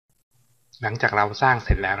หลังจากเราสร้างเส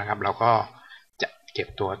ร็จแล้วนะครับเราก็จะเก็บ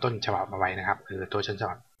ตัวต้นฉบับมาไว้นะครับคือตัวต้นฉ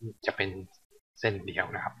บับจะเป็นเส้นเดียว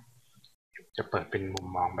นะครับจะเปิดเป็นมุม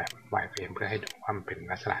มองแบบไวเฟรมเพื่อให้ดูว่ามันเป็น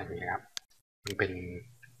ลักษณะอย่างนี้ครับมันเป็น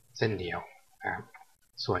เส้นเดียวนะครับ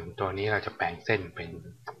ส่วนตัวนี้เราจะแปลงเส้นเป็น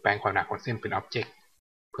แปลงความหนาของเส้นเป็นอ็อบเจกต์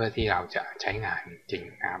เพื่อที่เราจะใช้งานจริง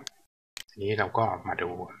นะครับทีนี้เราก็มาดู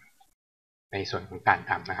ในส่วนของการ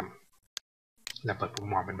ทำนะครับเราเปิดมุม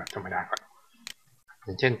มองเป็นแบบธรรมดาก่อนอ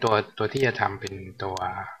ย่างเช่นตัวที่จะทำเป็นตัว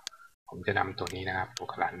ผมจะนำตัวนี้นะครับตัว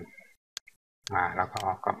กรันมาแล้ว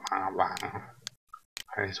ก็มาวาง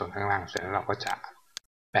ในส่วนข้างล่างเสร็จแล้วเราก็จะ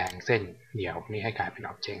แปลงเส้นเดี่ยวนี้ให้กลายเป็น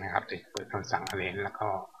Object นะครับโดยเปิดคำสั่ง arrange แล้วก็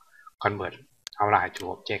convert outline to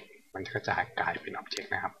object มันก็จะกลายเป็น Object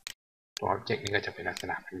นะครับตัว Object นี้ก็จะเป็นลักษ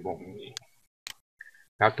ณะเป็นวงนี้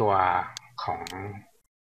แล้วตัวของ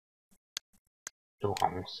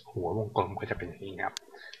หัววงกลมก็จะเป็นอย่างนี้ครับ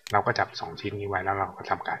เราก็จับ2ชิ้นนี้ไว้แล้วเราก็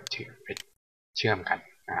ทำการเชื่อมกัน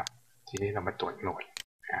นะครับทีนี้เรามาตรวจโหนด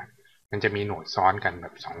นะมันจะมีโหนดซ้อนกันแบ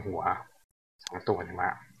บ2หัว2ตัวนี่มา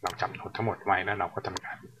เราจับโหนดทั้งหมดไว้แล้วเราก็ทำก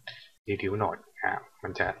าร reduce โหนดนะมั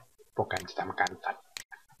นจะโปรแกรมจะทำการตัด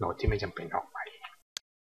โหนดที่ไม่จำเป็นออกไป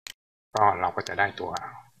ก็เราก็จะได้ตัว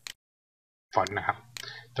ฟอนต์นะครับ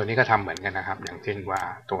ตัวนี้ก็ทำเหมือนกันนะครับอย่างเช่นว่า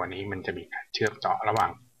ตัวนี้มันจะมีการเชื่อมต่อระหว่า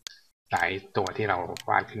งหลายตัวที่เรา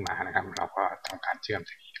วาดขึ้นมานะครับเราก็ทำการเชื่อม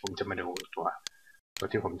ทีนี้ผมจะมาดูตัว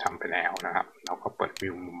ที่ผมทำไปแล้วนะครับเราก็เปิดวิ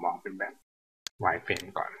วมุมมองเป็นแบบไวเฟรม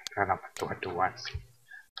ก่อนแล้วเรามาตรวจดูว่า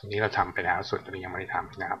ตรงนี้เราทำไปแล้วส่วนตัวนี้ยังไม่ได้ท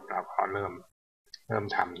ำนะครับเราก็เริ่ม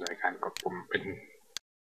ทำโดยการกดปุ่มเป็น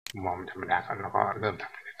มุมมองธรรมดาก่อนแล้วก็เริ่มท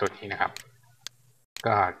ำในตัวนี้นะครับ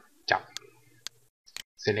ก็จับ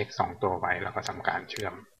select 2 ตัวไว้แล้วก็ทำการเชื่อ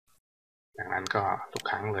มดังนั้นก็ทุก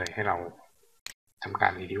ครั้งเลยให้เราทำกา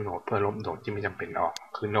ร reduce node เพื่อลบโหนดที่ไม่จำเป็นออก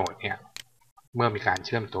คือโหนดเนี่ยเมื่อมีการเ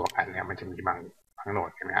ชื่อมตัวกันเนี่ยมันจะมีบางโหน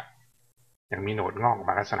ดใช่ไหมครับอย่างมีโหนดงอก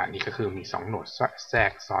มาลักษณะนี้ก็คือมี2โหนดแทร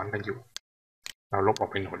กซ้อนกันอยู่เราลบออ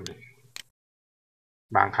กไปโหนดหนึ่ง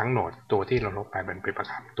บางครั้งโหนดตัวที่เราลบไปมันเป็นประ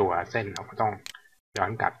กอบตัวเส้นเราก็ต้องย้อ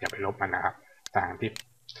นกลับอย่าไปลบมันนะครับทางที่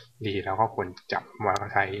ดีเราก็ควรจับว่าเรา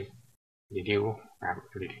ใช้ reduce นะครับ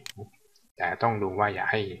reduce แต่ต้องดูว่าอย่า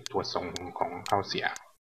ให้ตัวทรงของเขาเสีย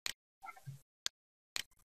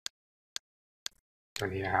ตัว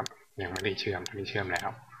นี้นะครับยังไม่ได้เชื่อมตัวนี้เชื่อมแล้ว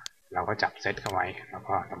เราก็จับเซตเข้าไว้แล้ว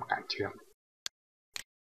ก็ทำการเชื่อ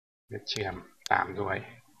มตามด้วย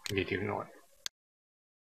reduce node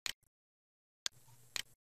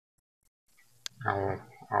เอ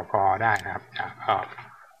าพอได้นะครับก็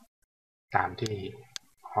ตามที่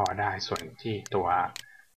พอได้ส่วนที่ตัว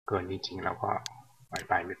เกินจริงๆเราก็ปล่อย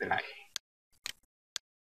ไปไม่เป็นไร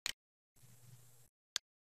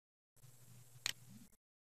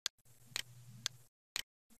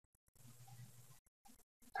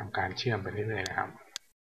ทำการเชื่อมไปเรื่อยๆนะครับ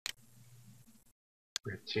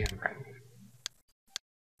เชื่อมกัน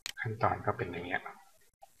ขั้นตอนก็เป็นอย่างเงี้ย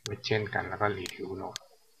เช่นกันแล้วก็ reduce node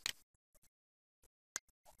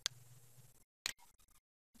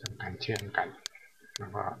ทำการเชื่อมกันแล้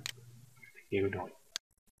วก็ reduce node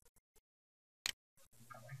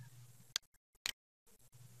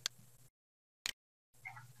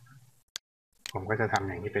ผมก็จะทำ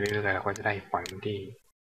อย่างนี้ไปเรื่อยๆแล้วก็จะได้ฟอนต์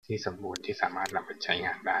ที่สมบูรณ์ที่สามารถนำไปใช้ง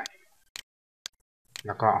านได้แ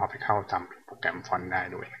ล้วก็เอาไปเข้าทำโปรแกรมฟอนต์ได้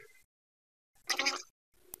ด้วย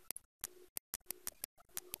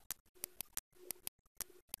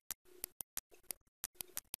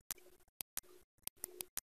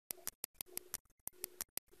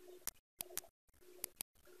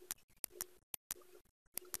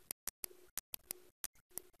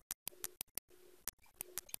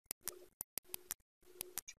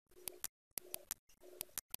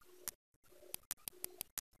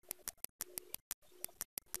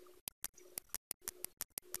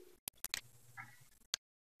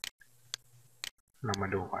เรามา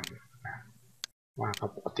ดูก่อนนะว่าเขา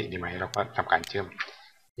ปกติดีไหมเราก็ทำการเชื่อม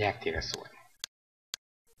แยกทีละส่วน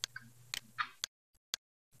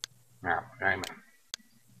นะครับได้มั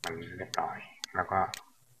นเรียบร้อยแล้วก็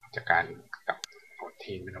จัดการกับโหนด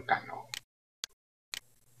ที่ไม่ต้องการออก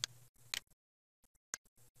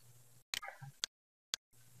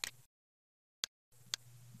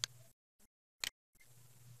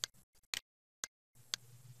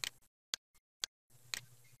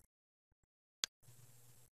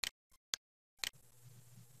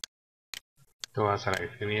ตัวสไล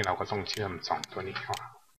ด์นี้เราก็ต้องเชื่อม2ตัวนี้เ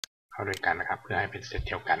ข้าด้วยกันนะครับเพื่อให้เป็นเซตเ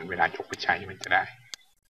ดียวกันเวลายกไปใช้มันจะได้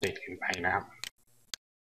ติดกันไปนะครับ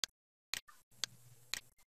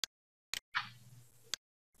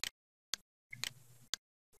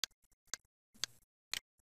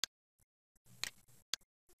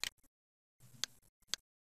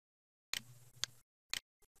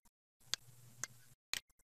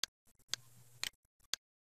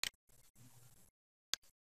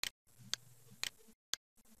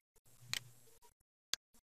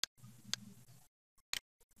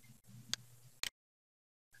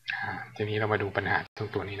ทีนี้เรามาดูปัญหาตรง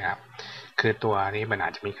ตัวนี้นะครับคือตัวนี้มันอา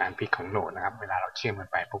จจะมีการพลิกของโหนดนะครับเวลาเราเชื่อมกัน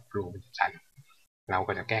ไปปุ๊บรูมันจะชันเรา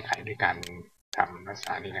ก็จะแก้ไขด้วยการทำลักษณ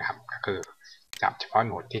ะนี้นะครับก็คือจับเฉพาะโ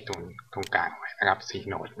หนดที่ตรงกลางไว้นะครับ4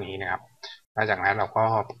โหนดนี้นะครับหลังจากนั้นเราก็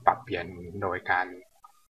ปรับเปลี่ยนโดยการ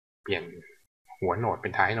เปลี่ยนหัวโหนดเป็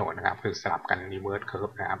นท้ายโหนดนะครับคือสลับกัน reverse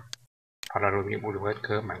curve นะครับพอเรา reverse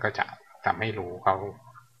curve มันก็จะทำให้รูเขา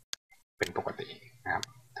เป็นปกตินะครับ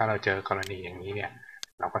ถ้าเราเจอกรณีอย่างนี้เนี่ย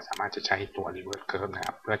เราก็สามารถจะใช้ตัว reverse curve นะค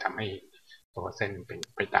รับเพื่อทำให้ตัวเส้นเป็น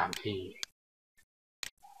ไปตามที่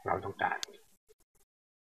เราต้องการ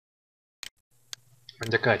มัน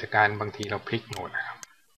จะเกิดจากการบางทีเราพลิกโหนดนะครับ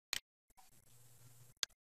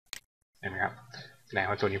เห็นไหมครับแสดง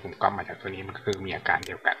ว่าตัวนี้ผมก๊อปมาจากตัวนี้มันก็คือมีอาการเ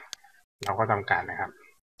ดียวกันเราก็ทำการนะครับ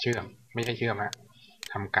เชื่อมไม่ใช่เชื่อมนะ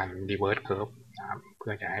ทำการ reverse curve นะครับเพื่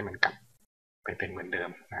อจะให้มันกลับไปเป็นเหมือนเดิม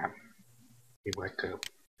นะครับ reverse curve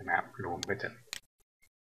นะครับรวมก็จะ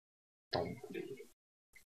ตรงดี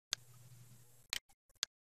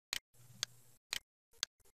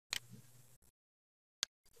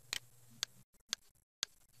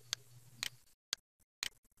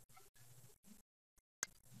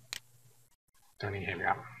ตัวนี้เห็นไหม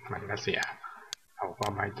ครับมันก็เสียเราก็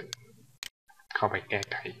ไม่เข้าไปแก้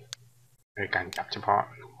ไขโดยการจับเฉพาะ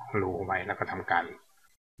รูไว้แล้วก็ทำการ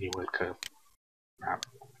reverse curve นะครับ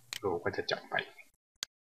รูก็จะเจาะไป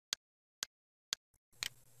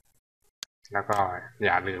แล้วก็อ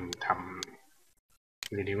ย่าลืมท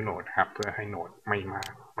ำ reduce node ครับเพื่อให้โหนดไม่มา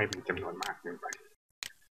กไม่เป็นจำนวนมากเกินไป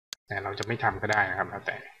แต่เราจะไม่ทำก็ได้นะครับแล้ว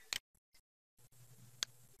แต่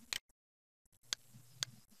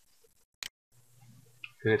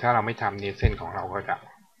คือถ้าเราไม่ทำเนี่ยเส้นของเราก็จะ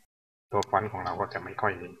ตัวฟอนต์ของเราก็จะไม่ค่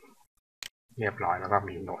อยเรียบร้อยแล้วก็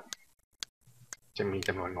มีโหนดจะมีจ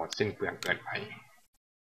ำนวนโหนดสิ้นเปลืองเกินไป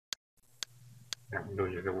ดู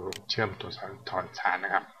เชื่อมตัวถอนสารน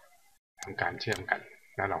ะครับทำการเชื่อมกัน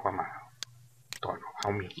แล้วเราก็มาตรวจว่าเขา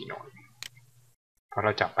มีกี่โหนดพอเร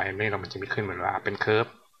าจับไปไม่เรามันจะมีขึ้นเหมือนว่าเป็นเคอร์ฟ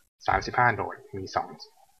35โหนดมี2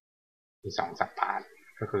สับพาร์ท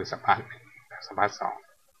ก็คือสับพาร์ท1และสับพาร์ท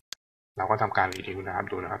2เราก็ทำการรีดิวนะครับ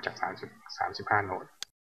ดูนะครับจาก35โหนด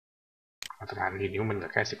มาตรฐานรีดิวมันเหลื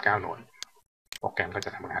อแค่19โหนดโปรแกรมก็จ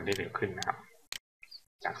ะทำงานได้เร็วขึ้นนะครับ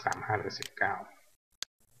จาก35เหลือ19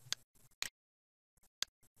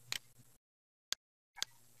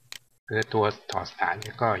คือตัวถอดสถาน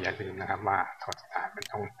ก็อย่าลืมนะครับว่าถอดสถานมัน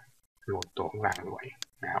ต้องโหลดตัวข้างล่างด้วย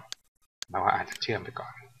นะครับเราอาจจะเชื่อมไปก่อ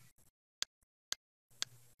น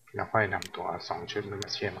แล้วค่อยนำตัว2ชุดม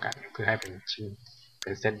าเชื่อมกันเพื่อให้เป็นชิ้นเป็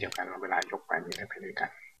นเส้นเดียวกันเวลายกไปมีอะไรไปด้วยกัน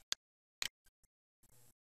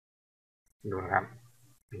ดูนะครับ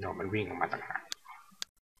มีโหนดมันวิ่งออกมาต่างหาก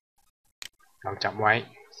เราจับไว้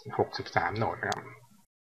63โหนดนะครับ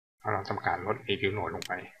เราทำการลด reduce โหนดลง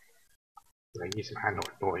ไปเหลือ25โหน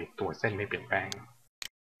ดโดยตัวเส้นไม่เปลี่ยนแปลง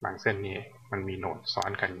บางเส้นนี้มันมีโหนดซ้อ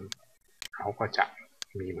นกันเขาก็จะ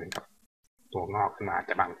มีเหมือนกับตัวงอกขึ้นมาแ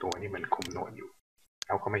ต่บางตัวนี่มันคุมโหนดอยู่เ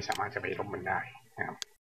ราก็ไม่สามารถจะไปลบมันได้นะครับ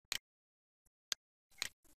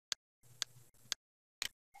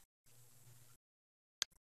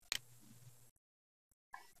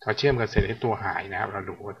พอเชื่อมกันเสร็จให้ตัวหายนะครับเรา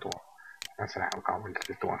ดูว่าตัวลักษณะของเขามัน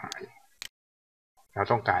คือตัวหายเรา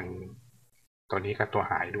ต้องการตัวนี้กับตัว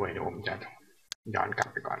หายด้วยเดี๋ยวผมจะย้อนกลับ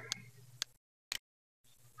ไปก่อน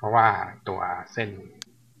เพราะว่าตัวเส้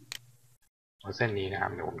นนี้นะครั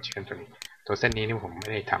บเดี๋ยวผมเชื่อมตัวเส้นนี้นี่ผมไม่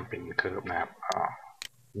ได้ทำเป็นเคอร์ฟนะครับ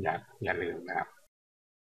อย่าลืมนะครับ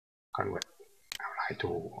convert outline to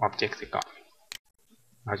object สิก่อน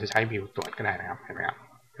เราจะใช้ view ตรวจก็ได้นะครับเห็นไหมครับ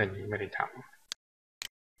เส้นนี้ไม่ได้ท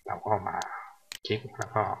ำเราก็มาคลิกแล้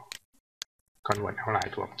วก็ convert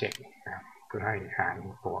outline to object นะครับเพื่อให้หาง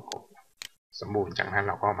ตัวกบสมบูรณ์จากนั้นเ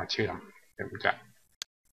ราก็มาเชื่อมเดี๋ยวจะ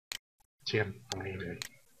เชื่อมตรงนี้เลย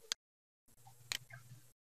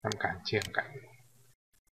ทำการเชื่อมกัน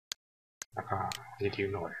แล้วก็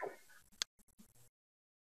reduce node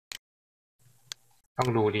ต้อง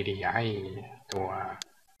ดูดีๆอย่าให้ตัว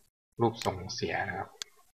รูปทรงเสียนะครับ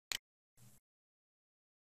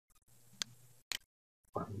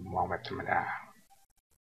มองแบบธรรมดา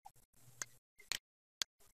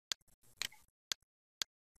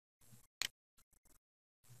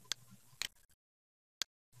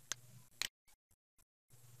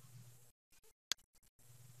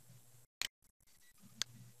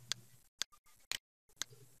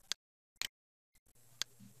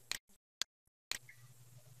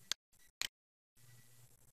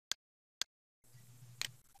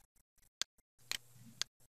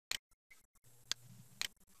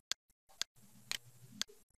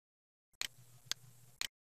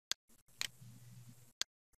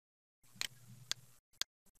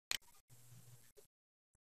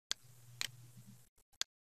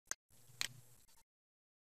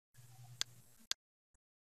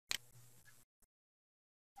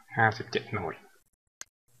 57โหนด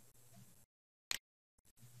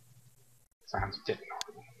37โหนด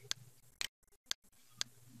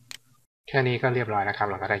แค่นี้ก็เรียบร้อยแล้วครับ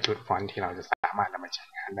เราก็ได้ชุดฟอนต์ที่เราจะสามารถนำมาใช้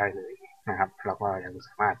งานได้เลยนะครับเราก็ยังส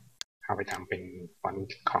ามารถเอาไปทำเป็นฟอน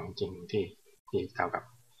ต์ของจริงที่เท่ากับ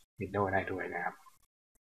Windows ได้ด้วยนะครับ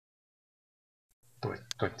ต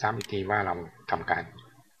รวจซ้ำอีกทีว่าเราทำการ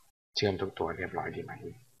เชื่อมทุกตัวเรียบร้อยดีไหม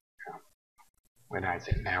ครับเมื่อได้เส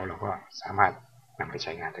ร็จแล้วเราก็สามารถนำไปใ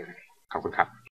ช้งานได้เลยขอบคุณครับ